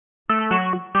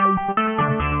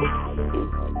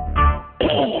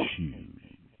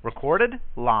Recorded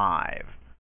live.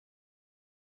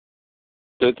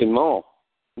 Certainement,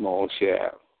 mon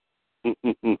cher.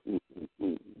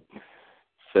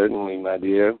 Certainly, my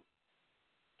dear.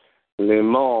 Le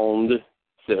monde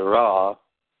sera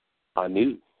à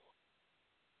nous.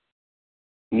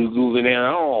 Nous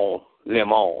gouvernerons le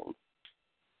monde.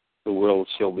 The world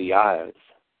shall be ours.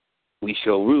 We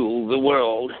shall rule the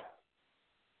world.